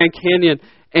Grand Canyon,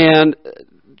 and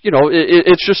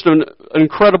it's just an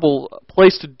incredible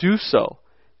place to do so.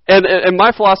 And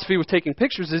my philosophy with taking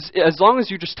pictures is, as long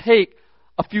as you just take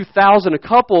a few thousand, a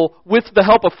couple, with the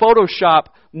help of Photoshop,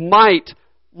 might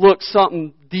look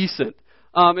something decent.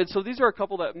 And so these are a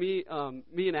couple that me and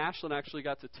Ashlyn actually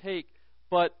got to take.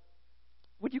 But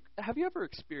have you ever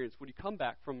experienced, when you come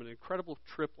back from an incredible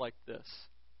trip like this,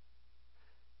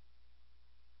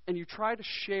 and you try to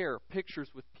share pictures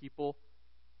with people,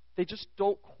 they just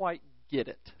don't quite get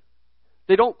it.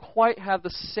 They don't quite have the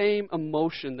same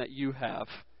emotion that you have.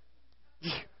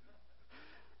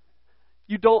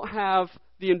 You don't have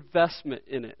the investment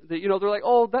in it. They're like,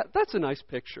 oh, that's a nice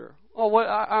picture. Oh,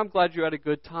 I'm glad you had a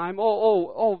good time.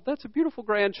 Oh, that's a beautiful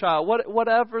grandchild.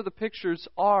 Whatever the pictures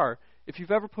are, if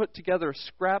you've ever put together a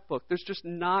scrapbook, there's just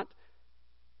not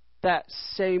that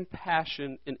same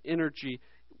passion and energy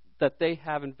that they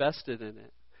have invested in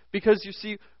it. Because you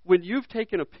see, when you've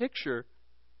taken a picture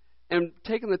and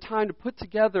taken the time to put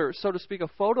together, so to speak, a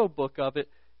photo book of it,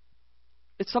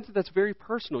 it's something that's very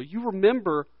personal. You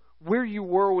remember where you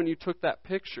were when you took that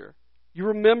picture. You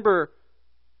remember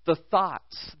the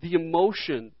thoughts, the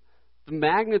emotion, the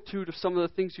magnitude of some of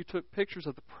the things you took pictures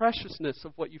of, the preciousness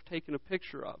of what you've taken a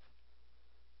picture of.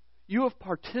 You have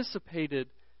participated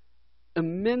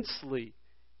immensely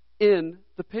in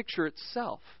the picture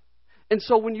itself. And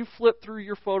so when you flip through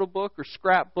your photo book or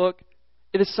scrapbook,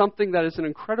 it is something that is an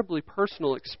incredibly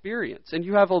personal experience. And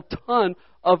you have a ton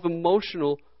of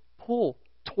emotional pull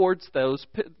towards those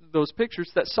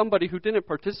pictures that somebody who didn't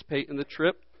participate in the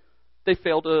trip, they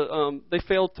failed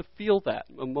to feel that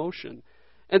emotion.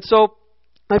 And so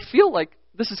I feel like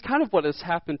this is kind of what has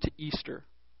happened to Easter.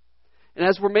 And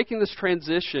as we're making this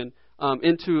transition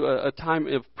into a time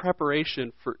of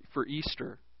preparation for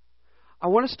Easter, I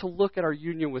want us to look at our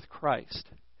union with Christ.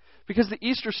 Because the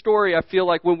Easter story, I feel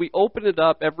like when we open it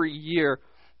up every year,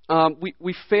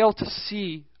 we fail to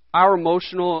see our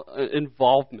emotional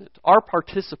involvement, our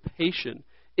participation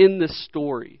in this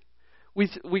story.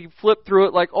 We flip through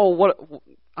it like,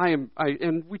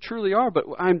 and we truly are, but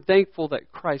I'm thankful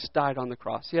that Christ died on the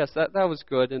cross. Yes, that was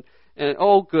good, and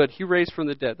oh, good, He raised from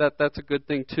the dead. That's a good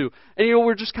thing too. And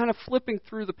we're just kind of flipping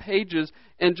through the pages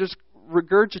and just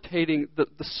regurgitating the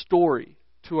story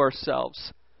to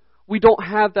ourselves. We don't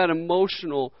have that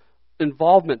emotional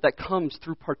involvement that comes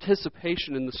through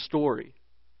participation in the story.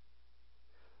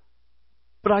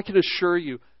 But I can assure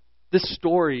you, this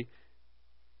story,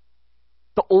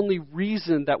 the only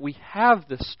reason that we have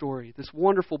this story, this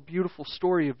wonderful, beautiful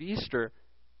story of Easter,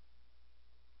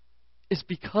 is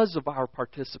because of our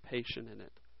participation in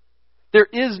it. There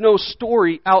is no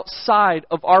story outside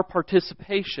of our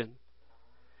participation.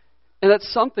 And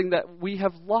that's something that we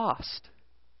have lost.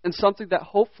 And something that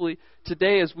hopefully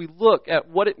today, as we look at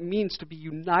what it means to be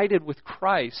united with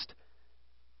Christ,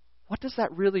 what does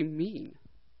that really mean?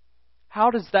 How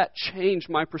does that change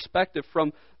my perspective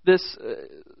from this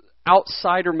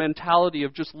outsider mentality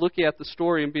of just looking at the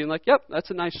story and being like, yep, that's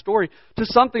a nice story, to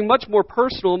something much more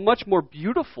personal and much more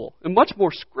beautiful and much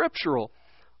more scriptural,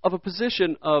 of a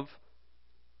position of,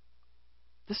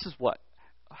 this is what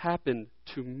happened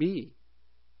to me.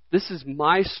 This is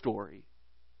my story.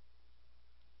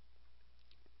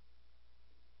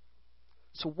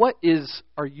 So what is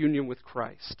our union with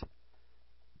Christ?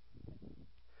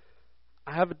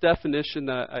 I have a definition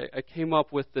that I came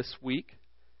up with this week.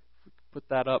 Put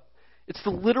that up. It's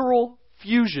the literal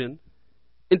fusion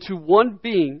into one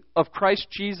being of Christ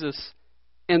Jesus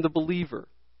and the believer,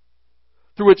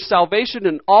 through which salvation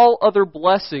and all other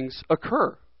blessings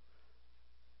occur.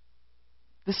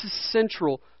 This is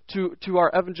central to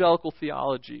our evangelical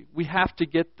theology. We have to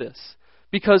get this.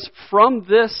 Because from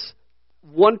this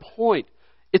one point,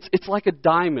 it's like a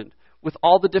diamond with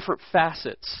all the different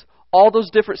facets, all those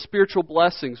different spiritual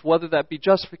blessings, whether that be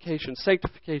justification,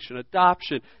 sanctification,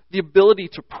 adoption, the ability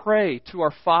to pray to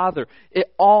our Father.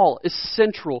 It all is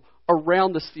central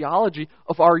around this theology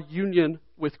of our union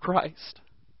with Christ.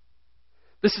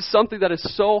 This is something that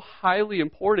is so highly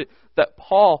important that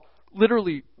Paul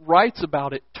literally writes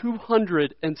about it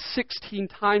 216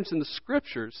 times in the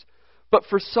Scriptures. But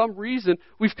for some reason,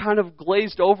 we've kind of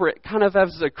glazed over it, kind of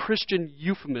as a Christian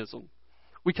euphemism.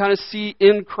 We kind of see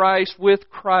in Christ, with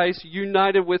Christ,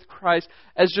 united with Christ,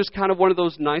 as just kind of one of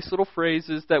those nice little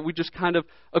phrases that we just kind of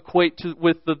equate to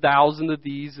with the thous and the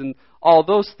these and all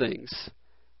those things.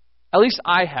 At least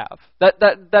I have.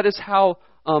 That is how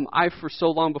for so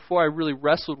long before I really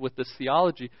wrestled with this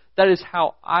theology, that is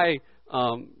how I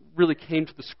really came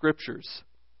to the Scriptures.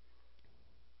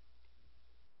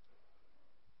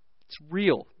 It's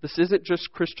real. This isn't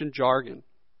just Christian jargon.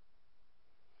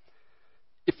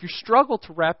 If you struggle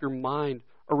to wrap your mind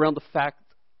around the fact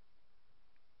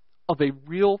of a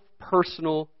real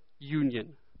personal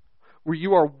union where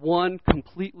you are one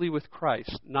completely with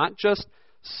Christ, not just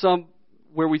some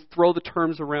where we throw the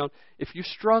terms around. If you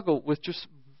struggle with just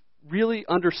really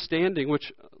understanding,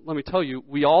 which, let me tell you,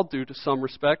 we all do to some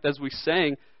respect, as we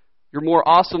sang, you're more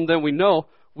awesome than we know.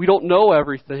 We don't know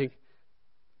everything.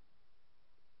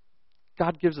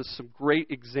 God gives us some great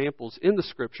examples in the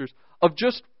Scriptures of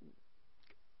just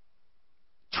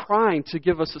trying to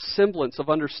give us a semblance of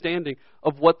understanding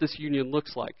of what this union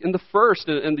looks like. And the first,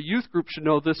 and the youth group should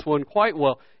know this one quite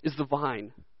well, is the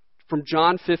vine from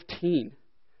John 15.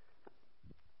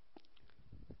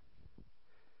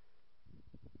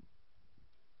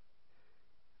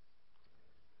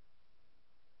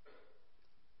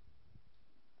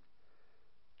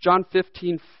 John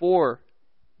 15:4.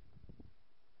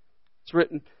 It's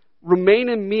written, "Remain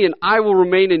in me and I will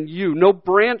remain in you. No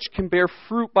branch can bear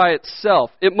fruit by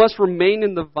itself. It must remain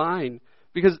in the vine,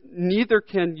 because neither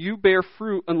can you bear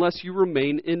fruit unless you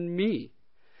remain in me."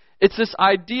 It's this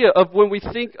idea of when we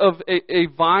think of a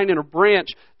vine and a branch,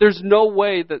 there's no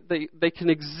way that they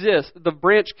can exist. The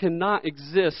branch cannot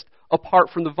exist apart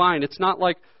from the vine. It's not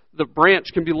like the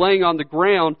branch can be laying on the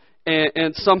ground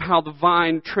and somehow the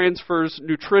vine transfers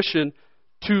nutrition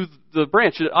to the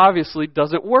branch. It obviously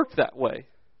doesn't work that way.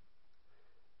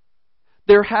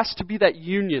 There has to be that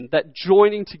union, that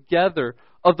joining together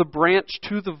of the branch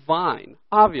to the vine.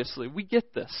 Obviously, we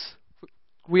get this.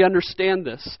 We understand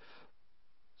this.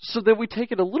 So then we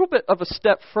take it a little bit of a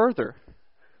step further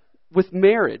with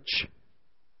marriage.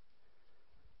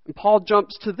 And Paul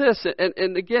jumps to this,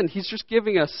 and again, he's just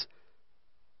giving us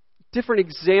different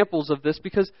examples of this,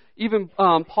 because even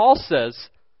Paul says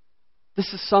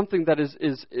this is something that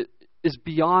is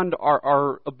beyond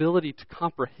our ability to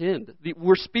comprehend.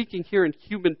 We're speaking here in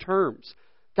human terms.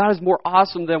 God is more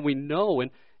awesome than we know,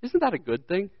 and isn't that a good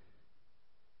thing?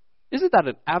 Isn't that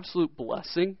an absolute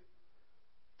blessing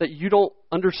that you don't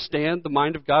understand the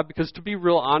mind of God? Because to be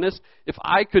real honest, if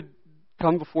I could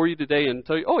come before you today and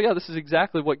tell you, oh yeah, this is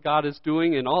exactly what God is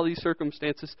doing in all these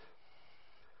circumstances,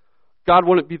 God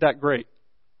wouldn't be that great.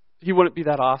 He wouldn't be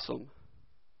that awesome.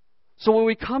 So when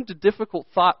we come to difficult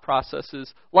thought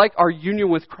processes, like our union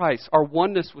with Christ, our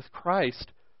oneness with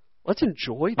Christ, let's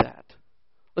enjoy that.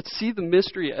 Let's see the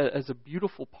mystery as a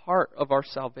beautiful part of our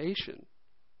salvation.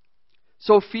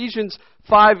 So Ephesians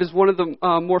 5 is one of the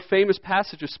more famous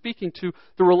passages speaking to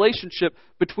the relationship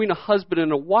between a husband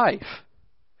and a wife.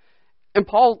 And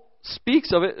Paul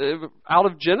speaks of it out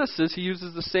of Genesis. He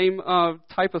uses the same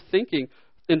type of thinking.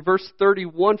 In verse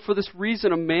 31, "For this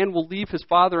reason a man will leave his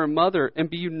father and mother and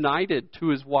be united to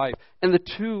his wife, and the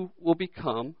two will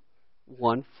become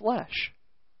one flesh."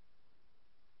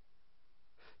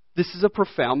 This is a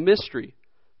profound mystery,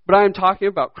 but I am talking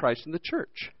about Christ and the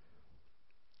church.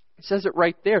 It says it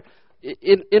right there.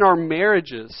 In our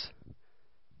marriages,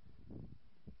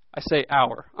 I say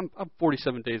our. I'm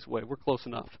 47 days away. We're close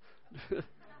enough.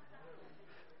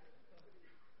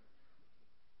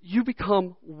 You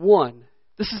become one.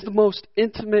 This is the most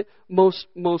intimate,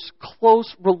 most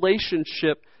close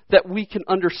relationship that we can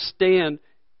understand,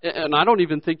 and I don't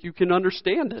even think you can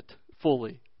understand it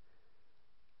fully.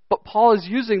 But Paul is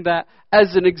using that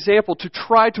as an example to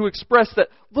try to express that,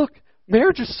 look,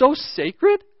 marriage is so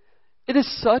sacred. It is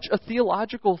such a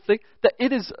theological thing that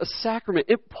it is a sacrament.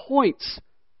 It points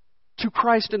to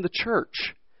Christ and the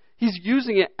church. He's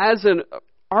using it as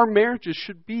our marriages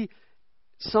should be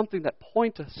something that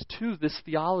point us to this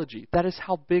theology. That is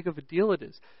how big of a deal it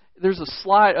is. There's a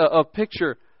slide, a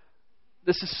picture.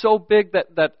 This is so big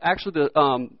that actually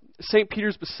the St.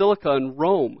 Peter's Basilica in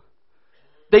Rome,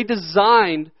 they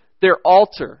designed their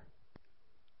altar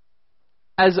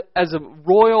as a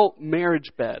royal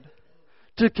marriage bed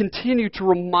to continue to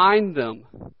remind them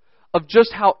of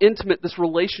just how intimate this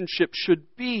relationship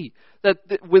should be. That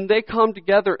when they come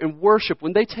together and worship,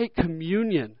 when they take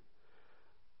communion,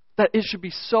 that it should be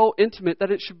so intimate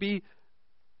that it should be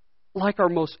like our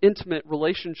most intimate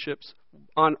relationships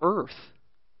on earth.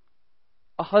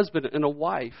 A husband and a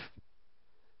wife.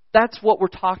 That's what we're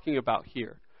talking about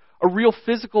here. A real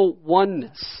physical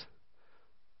oneness.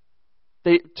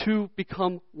 They two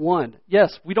become one.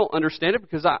 Yes, we don't understand it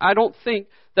because I don't think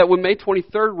that when May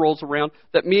 23rd rolls around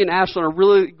that me and Ashlyn are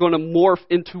really going to morph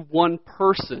into one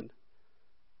person.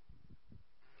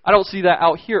 I don't see that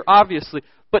out here, obviously.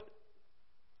 But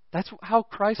that's how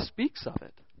Christ speaks of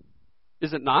it.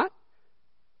 Is it not?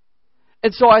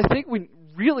 And so I think we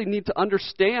really need to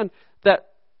understand that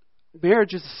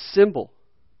marriage is a symbol.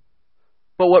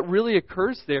 But what really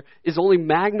occurs there is only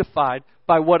magnified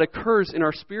by what occurs in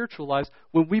our spiritual lives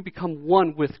when we become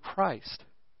one with Christ.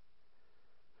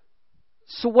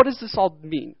 So what does this all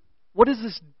mean? What does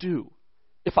this do?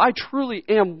 If I truly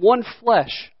am one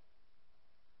flesh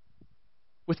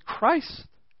with Christ,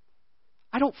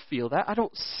 I don't feel that. I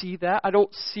don't see that. I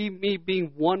don't see me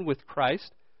being one with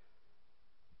Christ.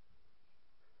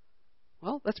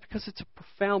 Well, that's because it's a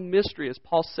profound mystery, as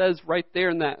Paul says right there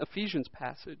in that Ephesians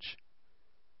passage.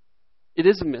 It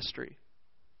is a mystery.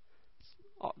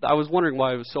 I was wondering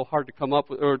why it was so hard to come up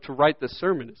with or to write this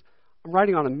sermon. I'm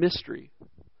writing on a mystery,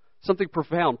 something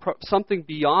profound, something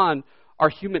beyond our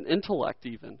human intellect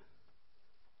even.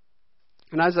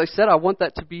 And as I said, I want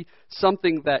that to be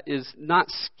something that is not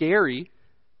scary,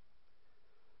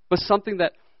 but something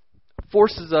that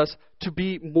forces us to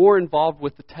be more involved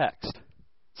with the text.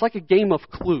 It's like a game of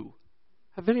Clue.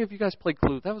 Have any of you guys played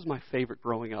Clue? That was my favorite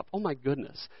growing up. Oh my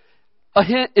goodness. A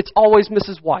hint, it's always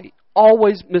Mrs. White.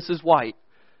 Always Mrs. White.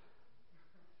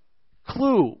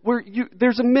 Clue,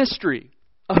 there's a mystery.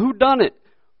 A whodunit.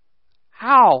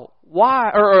 How,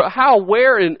 why, or how,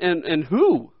 where, and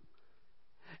who.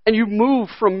 And you move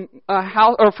from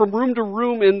house or from room to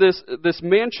room in this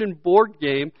mansion board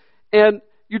game, and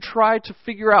you try to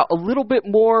figure out a little bit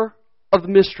more of the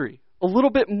mystery, a little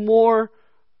bit more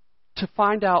to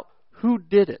find out who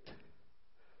did it.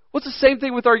 What's the same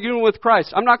thing with our union with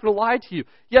Christ? I'm not going to lie to you.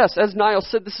 Yes, as Niall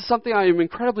said, this is something I am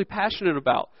incredibly passionate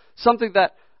about. Something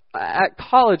that at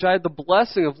college I had the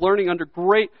blessing of learning under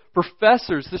great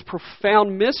professors, this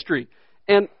profound mystery.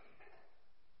 And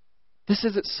this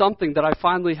isn't something that I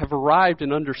finally have arrived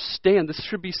and understand. This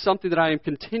should be something that I am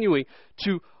continuing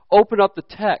to open up the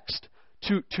text,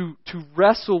 to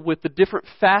wrestle with the different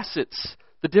facets,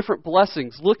 the different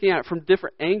blessings, looking at it from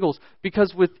different angles,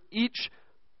 because with each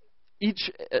with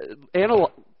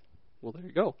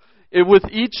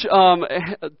each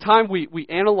time we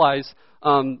analyze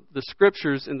the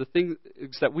Scriptures and the things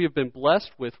that we have been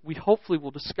blessed with, we hopefully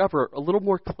will discover a little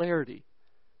more clarity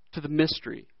to the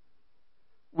mystery.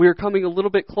 We are coming a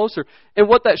little bit closer. And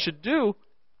what that should do,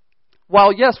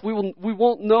 while yes, we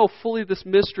won't know fully this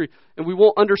mystery, and we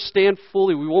won't understand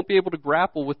fully, we won't be able to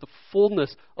grapple with the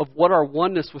fullness of what our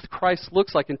oneness with Christ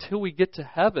looks like until we get to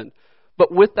heaven. But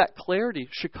with that clarity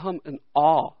should come an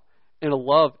awe and a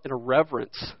love and a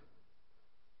reverence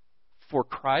for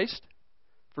Christ,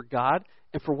 for God,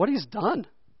 and for what He's done.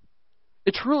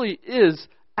 It truly is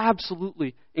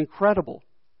absolutely incredible.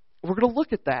 We're going to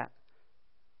look at that.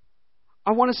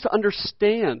 I want us to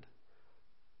understand,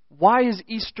 why is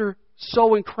Easter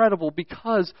so incredible?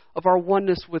 Because of our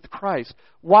oneness with Christ.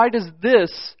 Why does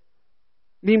this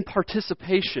mean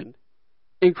participation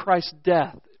in Christ's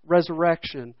death,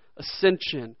 resurrection,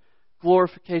 ascension,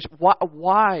 glorification?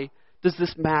 Why does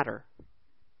this matter?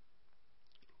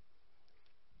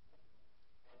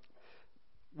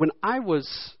 When I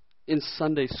was in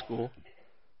Sunday school,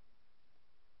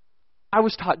 I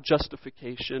was taught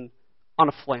justification on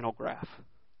a flannel graph.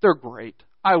 They're great.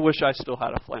 I wish I still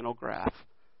had a flannel graph.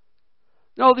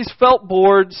 No, these felt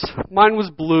boards. Mine was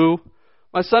blue.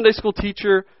 My Sunday school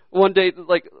teacher one day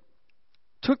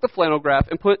took the flannel graph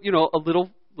and put a little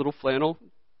flannel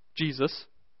Jesus,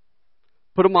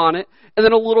 put him on it, and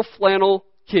then a little flannel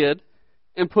kid,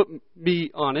 and put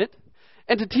me on it.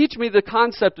 And to teach me the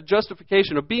concept of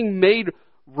justification, of being made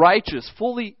righteous,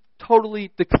 fully,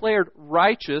 totally declared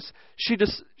righteous, she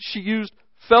used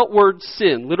felt word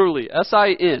sin, literally,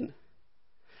 S-I-N,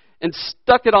 and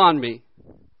stuck it on me,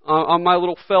 on my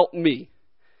little felt me,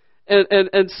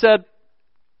 and said,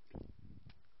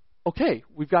 okay,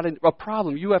 we've got a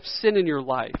problem. You have sin in your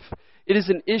life. It is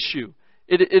an issue.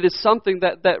 It is something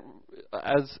that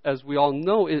as we all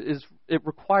know, it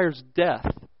requires death.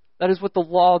 That is what the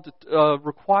law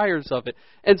requires of it.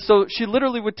 And so she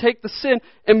literally would take the sin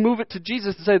and move it to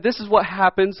Jesus and say, this is what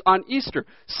happens on Easter.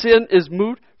 Sin is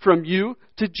moved from you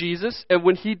to Jesus, and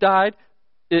when He died,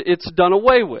 it's done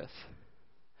away with.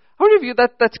 How many of you,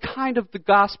 that's kind of the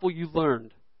gospel you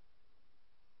learned?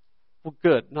 Well,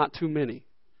 good. Not too many.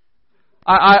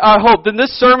 I hope. In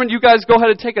this sermon, you guys go ahead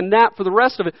and take a nap for the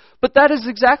rest of it. But that is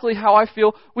exactly how I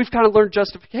feel we've kind of learned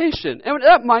justification. And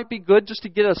that might be good just to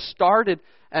get us started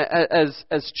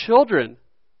as children.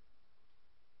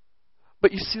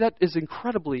 But you see, that is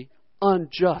incredibly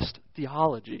unjust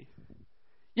theology.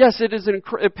 Yes,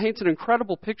 it paints an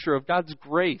incredible picture of God's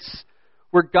grace,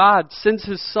 where God sends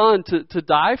His Son to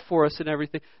die for us and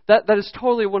everything. That is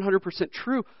totally 100%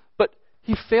 true, but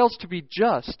He fails to be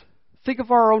just. Think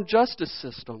of our own justice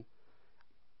system.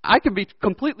 I can be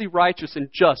completely righteous and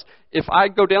just if I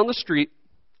go down the street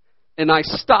and I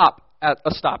stop at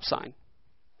a stop sign.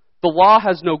 The law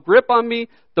has no grip on me.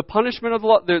 The punishment of the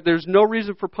law, there's no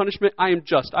reason for punishment. I am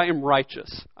just. I am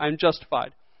righteous. I am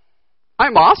justified.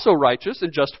 I'm also righteous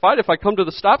and justified if I come to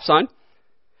the stop sign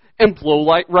and blow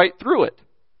right through it.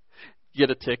 Get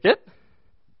a ticket,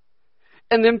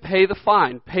 and then pay the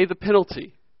fine, pay the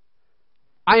penalty.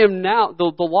 I am now,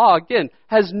 the law, again,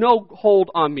 has no hold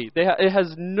on me. It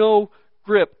has no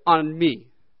grip on me.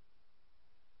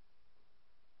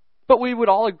 But we would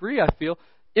all agree, I feel,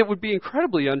 it would be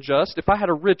incredibly unjust if I had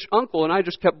a rich uncle and I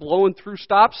just kept blowing through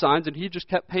stop signs and he just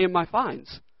kept paying my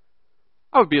fines.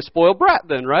 I would be a spoiled brat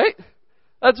then, right?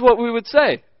 That's what we would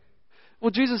say.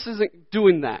 Well, Jesus isn't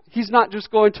doing that. He's not just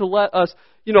going to let us,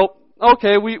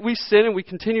 okay, we sin and we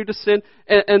continue to sin,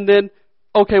 and then,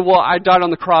 okay, well, I died on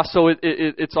the cross, so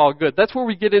it's all good. That's where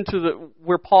we get into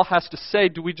where Paul has to say,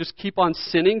 do we just keep on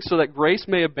sinning so that grace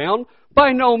may abound?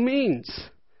 By no means.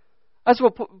 That's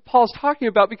what Paul's talking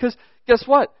about, because guess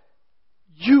what?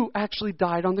 You actually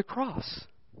died on the cross.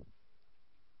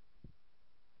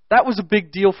 That was a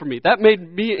big deal for me. That made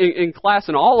me in class,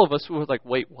 and all of us were like,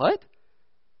 wait, what?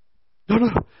 No.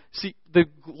 See, the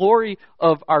glory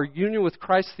of our union with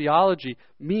Christ theology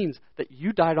means that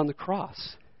you died on the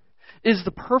cross. It is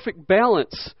the perfect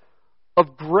balance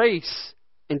of grace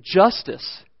and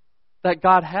justice that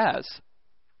God has.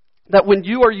 That when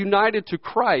you are united to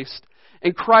Christ,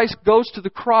 and Christ goes to the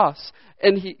cross,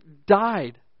 and He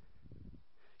died,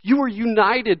 you are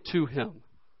united to Him.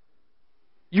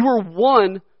 You are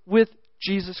one with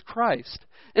Jesus Christ.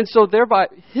 And so thereby,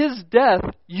 His death,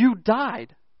 you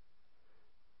died.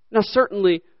 Now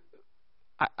certainly,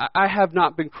 I have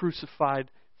not been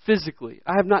crucified physically.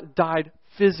 I have not died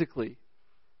physically.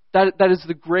 That is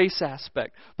the grace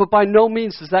aspect. But by no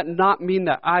means does that not mean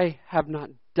that I have not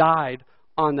died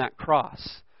on that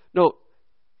cross. No,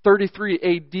 33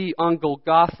 AD on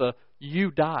Golgotha,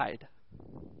 you died.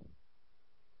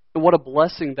 And what a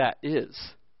blessing that is.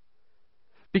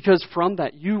 Because from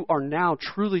that, you are now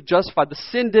truly justified. The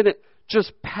sin didn't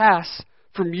just pass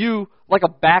from you like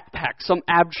a backpack, some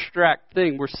abstract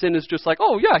thing where sin is just like,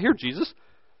 oh yeah, here, Jesus,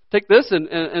 take this,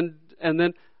 and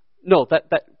then, no,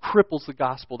 that cripples the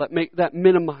gospel. That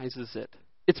minimizes it.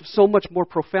 It's so much more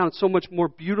profound, so much more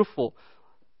beautiful.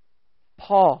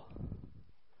 Paul,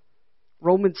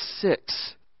 Romans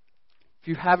 6. If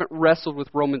you haven't wrestled with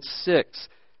Romans 6,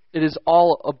 it is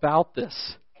all about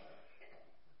this.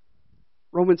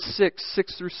 Romans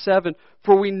 6 through 7.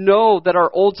 For we know that our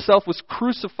old self was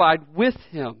crucified with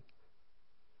Him,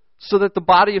 so that the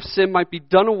body of sin might be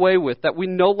done away with, that we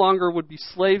no longer would be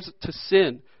slaves to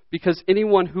sin, because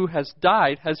anyone who has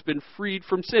died has been freed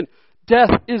from sin.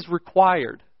 Death is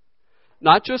required.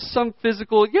 Not just some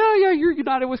physical, you're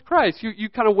united with Christ. You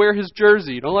kind of wear His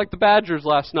jersey, like the Badgers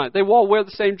last night. They all wear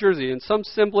the same jersey. In some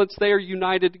semblance, they are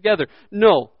united together.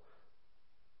 No.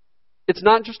 It's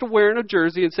not just wearing a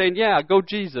jersey and saying, yeah, go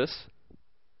Jesus.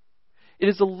 It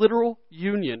is a literal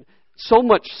union. So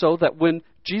much so that when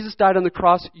Jesus died on the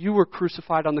cross, you were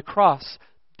crucified on the cross.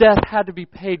 Death had to be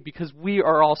paid because we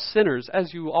are all sinners,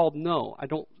 as you all know. I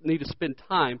don't need to spend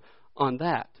time on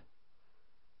that.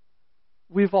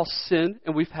 We've all sinned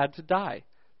and we've had to die.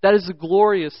 That is the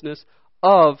gloriousness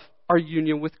of our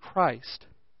union with Christ.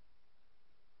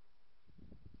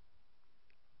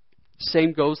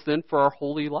 Same goes then for our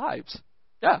holy lives.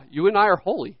 Yeah, you and I are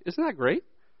holy. Isn't that great?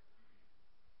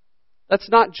 That's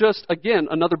not just, again,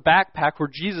 another backpack where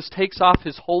Jesus takes off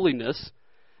His holiness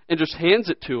and just hands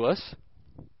it to us.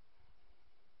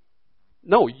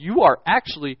 No, you are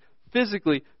actually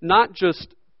physically not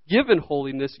just given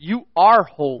holiness, you are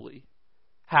holy.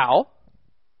 How?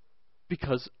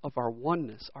 Because of our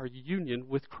oneness, our union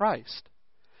with Christ.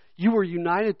 You were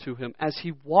united to Him as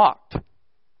He walked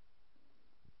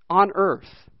on earth,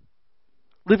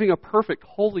 living a perfect,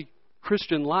 holy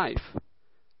Christian life.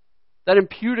 That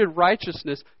imputed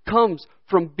righteousness comes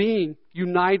from being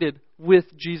united with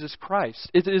Jesus Christ.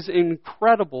 It is an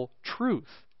incredible truth.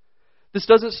 This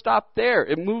doesn't stop there.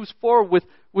 It moves forward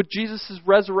with Jesus'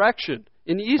 resurrection.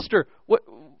 In Easter,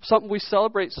 something we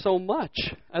celebrate so much,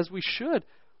 as we should.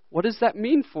 What does that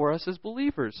mean for us as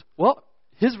believers? Well,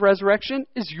 His resurrection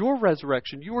is your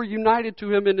resurrection. You are united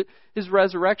to Him in His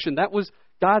resurrection. That was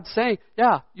God saying,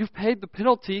 yeah, you've paid the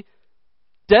penalty.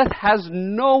 Death has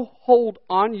no hold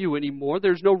on you anymore.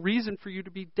 There's no reason for you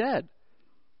to be dead.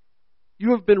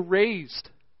 You have been raised.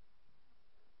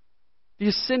 The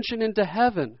ascension into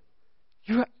heaven.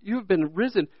 You have been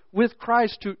risen with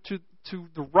Christ to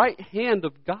the right hand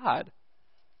of God.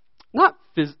 Not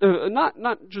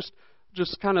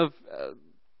just kind of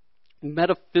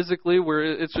metaphysically, where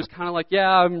it's just kind of like, yeah,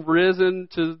 I'm risen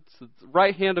to the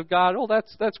right hand of God. Oh,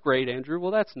 that's great, Andrew.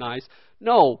 Well, that's nice.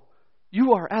 No,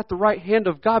 you are at the right hand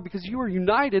of God because you are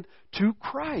united to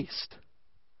Christ.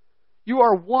 You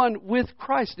are one with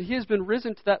Christ, and He has been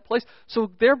risen to that place.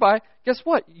 So thereby, guess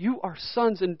what? You are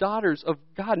sons and daughters of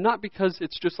God, not because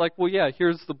it's just like, well, yeah,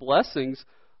 here's the blessings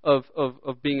of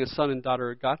being a son and daughter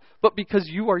of God, but because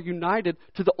you are united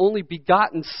to the only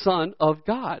begotten Son of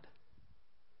God.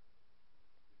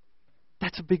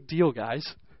 That's a big deal, guys.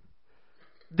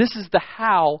 This is the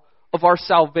how of our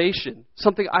salvation.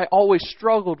 Something I always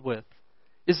struggled with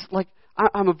is like,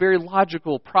 I'm a very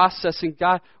logical, processing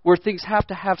guy where things have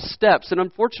to have steps. And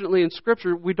unfortunately in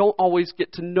Scripture, we don't always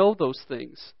get to know those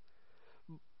things.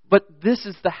 But this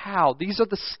is the how. These are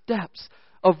the steps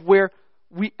of where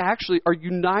we actually are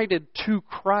united to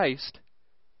Christ.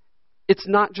 It's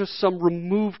not just some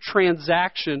removed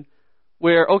transaction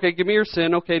where, okay, give me your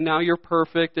sin. Okay, now you're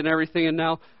perfect and everything. And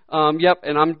now,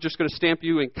 and I'm just going to stamp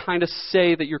you and kind of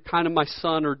say that you're kind of my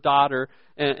son or daughter.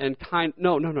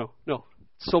 No.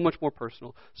 So much more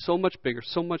personal, so much bigger,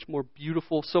 so much more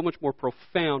beautiful, so much more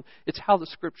profound. It's how the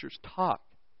Scriptures talk.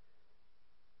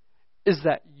 Is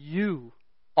that you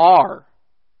are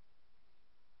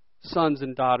sons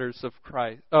and daughters of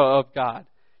Christ, of God.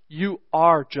 You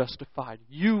are justified.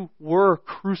 You were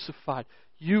crucified.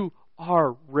 You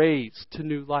are raised to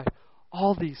new life.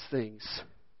 All these things.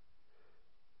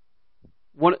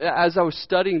 As I was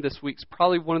studying this week, it's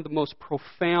probably one of the most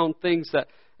profound things that,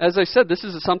 as I said, this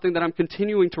is something that I'm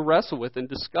continuing to wrestle with and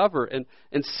discover and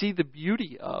see the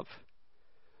beauty of.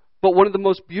 But one of the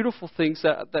most beautiful things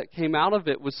that came out of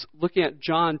it was looking at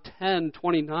John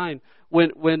 10:29,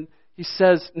 when he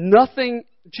says, nothing,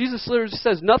 Jesus literally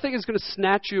says, nothing is going to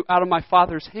snatch you out of my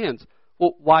Father's hands.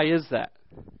 Well, why is that?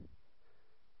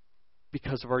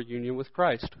 Because of our union with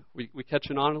Christ. We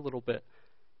catching on a little bit.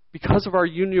 Because of our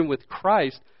union with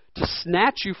Christ, to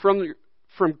snatch you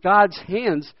from God's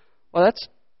hands, well,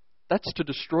 that's to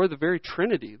destroy the very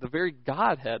Trinity, the very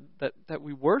Godhead that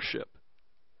we worship.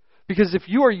 Because if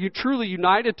you are truly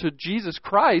united to Jesus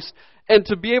Christ, and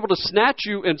to be able to snatch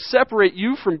you and separate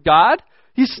you from God,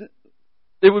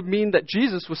 it would mean that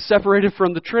Jesus was separated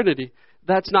from the Trinity.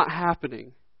 That's not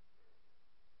happening.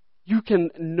 You can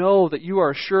know that you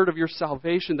are assured of your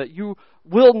salvation, that you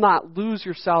will not lose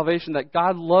your salvation, that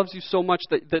God loves you so much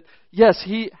that yes,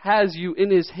 He has you in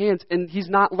His hands, and He's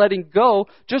not letting go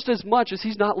just as much as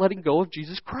He's not letting go of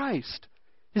Jesus Christ.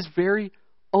 His very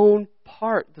own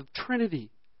part, the Trinity.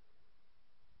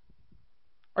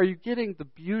 Are you getting the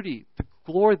beauty, the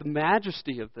glory, the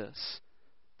majesty of this?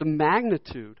 The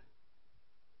magnitude?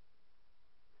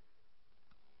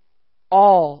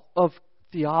 All of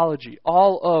theology,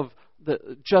 all of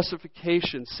the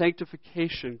justification,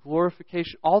 sanctification,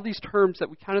 glorification, all these terms that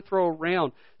we kind of throw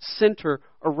around center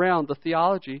around the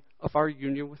theology of our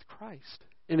union with Christ.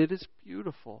 And it is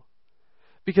beautiful.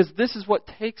 Because this is what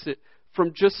takes it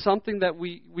from just something that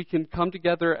we can come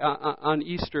together on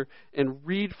Easter and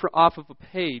read off of a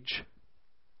page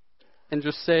and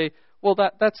just say, well,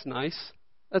 that's nice.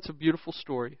 That's a beautiful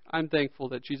story. I'm thankful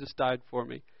that Jesus died for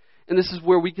me. And this is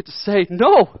where we get to say,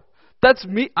 no, that's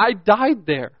me. I died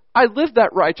there. I lived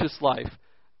that righteous life.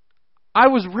 I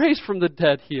was raised from the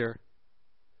dead here.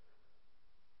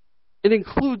 It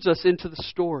includes us into the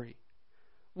story.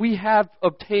 We have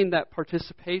obtained that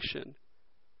participation.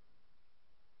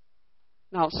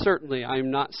 Now, certainly, I'm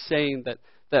not saying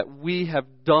that we have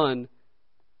done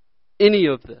any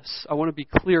of this. I want to be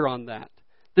clear on that.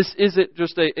 This isn't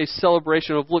just a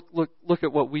celebration of look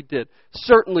at what we did.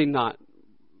 Certainly not.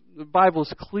 The Bible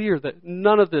is clear that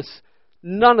none of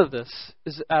this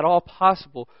is at all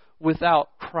possible without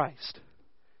Christ.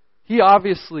 He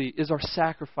obviously is our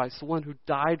sacrifice, the one who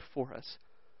died for us.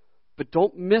 But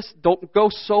don't go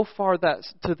so far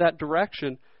to that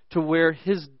direction to where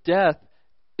His death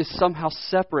is somehow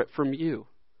separate from you.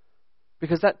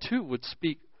 Because that too would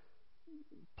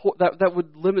that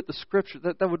would limit the Scripture,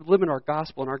 that would limit our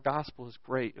gospel, and our gospel is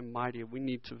great and mighty, and we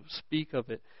need to speak of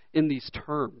it in these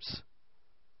terms.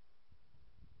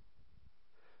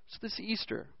 So this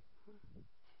Easter,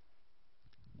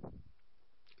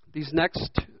 these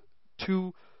next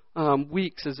two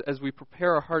weeks as we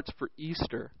prepare our hearts for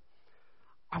Easter,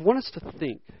 I want us to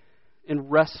think and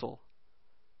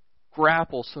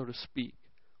grapple, so to speak,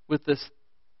 with this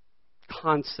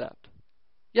concept.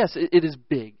 Yes, it is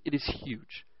big. It is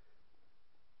huge.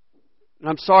 And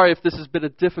I'm sorry if this has been a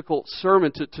difficult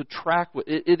sermon to track with.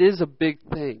 It is a big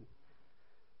thing.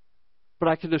 But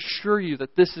I can assure you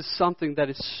that this is something that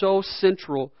is so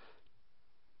central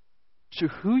to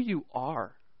who you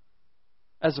are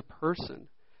as a person.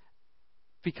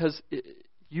 Because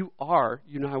you are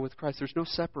united with Christ. There's no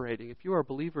separating. If you are a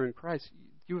believer in Christ,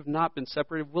 you have not been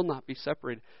separated, will not be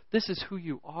separated. This is who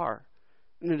you are.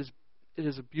 And it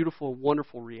is a beautiful,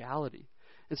 wonderful reality.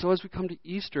 And so as we come to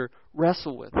Easter,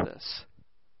 wrestle with this.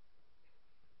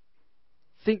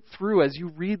 Think through as you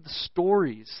read the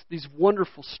stories, these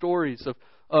wonderful stories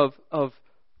of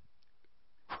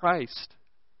Christ,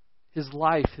 His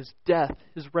life, His death,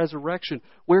 His resurrection,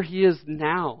 where He is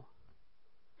now.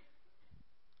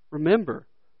 Remember,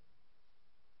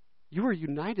 you are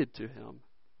united to Him.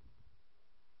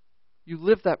 You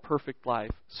live that perfect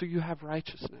life, so you have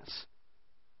righteousness.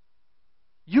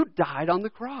 You died on the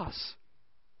cross,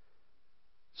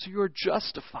 so you are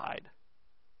justified.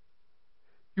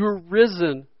 You are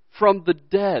risen from the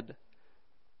dead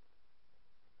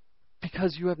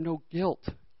because you have no guilt.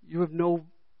 You have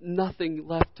nothing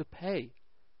left to pay.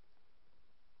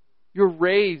 You're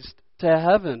raised to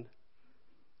heaven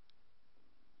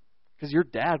because your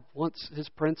dad wants his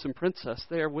prince and princess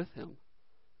there with him.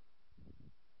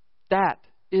 That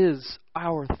is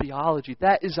our theology.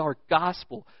 That is our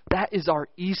gospel. That is our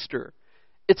Easter.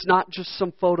 It's not just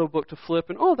some photo book to flip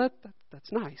and,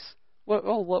 that's nice. What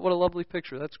a lovely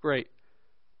picture. That's great.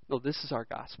 No, this is our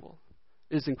gospel.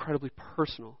 It is incredibly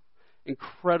personal,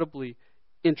 incredibly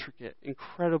intricate,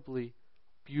 incredibly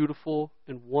beautiful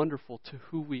and wonderful to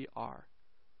who we are.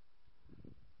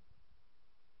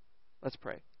 Let's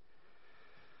pray.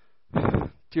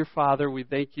 Dear Father, we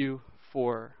thank you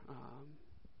for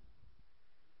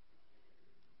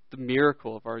the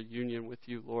miracle of our union with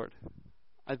you, Lord.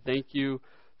 I thank you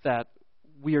that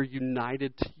we are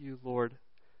united to you, Lord,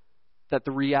 that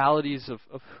the realities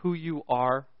of who you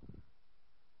are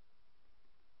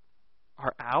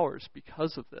ours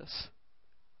because of this.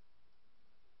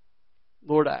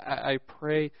 Lord, I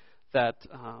pray that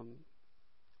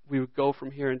we would go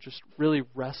from here and just really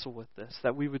wrestle with this,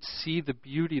 that we would see the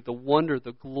beauty, the wonder,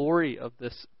 the glory of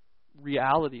this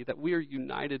reality, that we are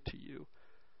united to you.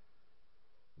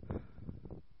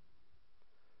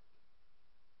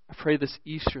 I pray this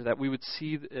Easter that we would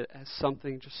see it as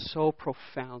something just so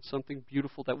profound, something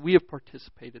beautiful that we have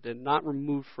participated in, not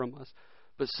removed from us,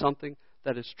 but something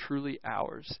that is truly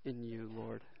ours in you,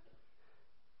 Lord.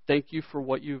 Thank you for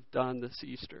what you've done this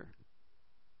Easter.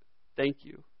 Thank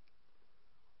you.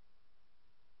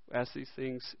 I ask these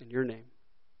things in your name.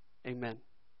 Amen.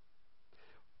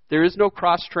 There is no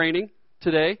cross-training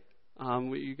today.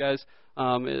 You guys,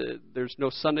 there's no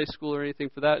Sunday school or anything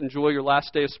for that. Enjoy your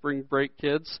last day of spring break,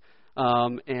 kids.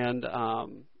 We'll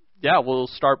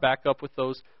start back up with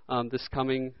those this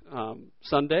coming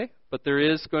Sunday. But there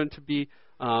is going to be,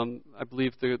 I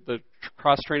believe, the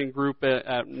cross-training group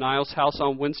at Niles' house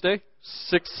on Wednesday,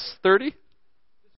 6:30.